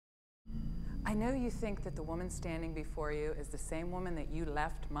I know you think that the woman standing before you is the same woman that you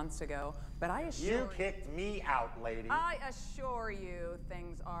left months ago, but I assure you kicked me out, lady. I assure you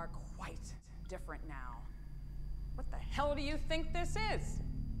things are quite different now. What the hell do you think this is?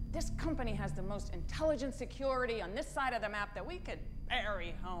 This company has the most intelligent security on this side of the map that we could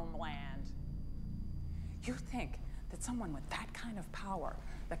bury homeland. You think that someone with that kind of power,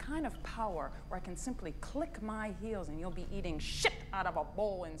 the kind of power where I can simply click my heels and you'll be eating shit out of a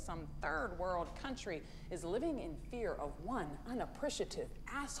bowl in some third world country, is living in fear of one unappreciative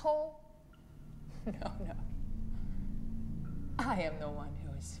asshole? No, no. I am the one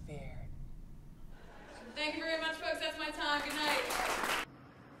who is feared. Thank you very much, folks. That's my time. Good night.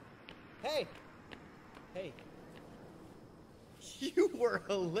 Hey. Hey. You were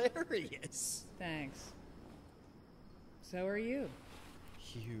hilarious. Thanks. So are you.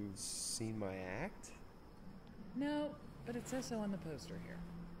 You seen my act? No, but it says so on the poster here.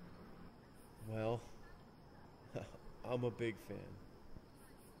 Well, I'm a big fan.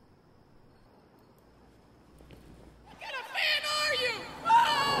 What kind of fan are you?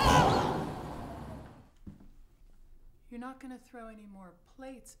 Oh! You're not going to throw any more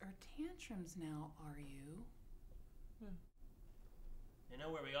plates or tantrums now, are you? You know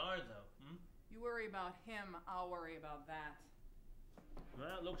where we are, though, hmm? You worry about him, I'll worry about that.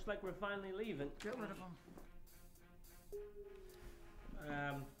 Well, it looks like we're finally leaving. Get rid of him.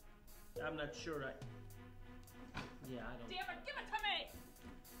 I'm not sure Yeah, I don't... Damn it, give it to me!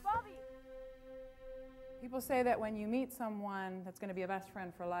 Bobby! People say that when you meet someone that's going to be a best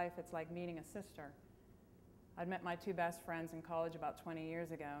friend for life, it's like meeting a sister. I'd met my two best friends in college about 20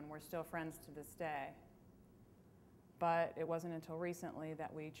 years ago, and we're still friends to this day. But it wasn't until recently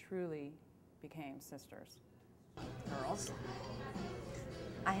that we truly became sisters. Girls,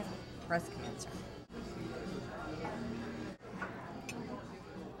 I have breast cancer.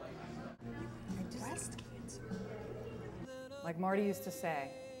 Breast cancer? Like Marty used to say,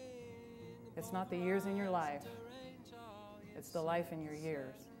 it's not the years in your life, it's the life in your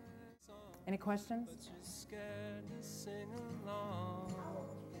years. Any questions?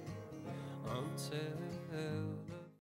 Until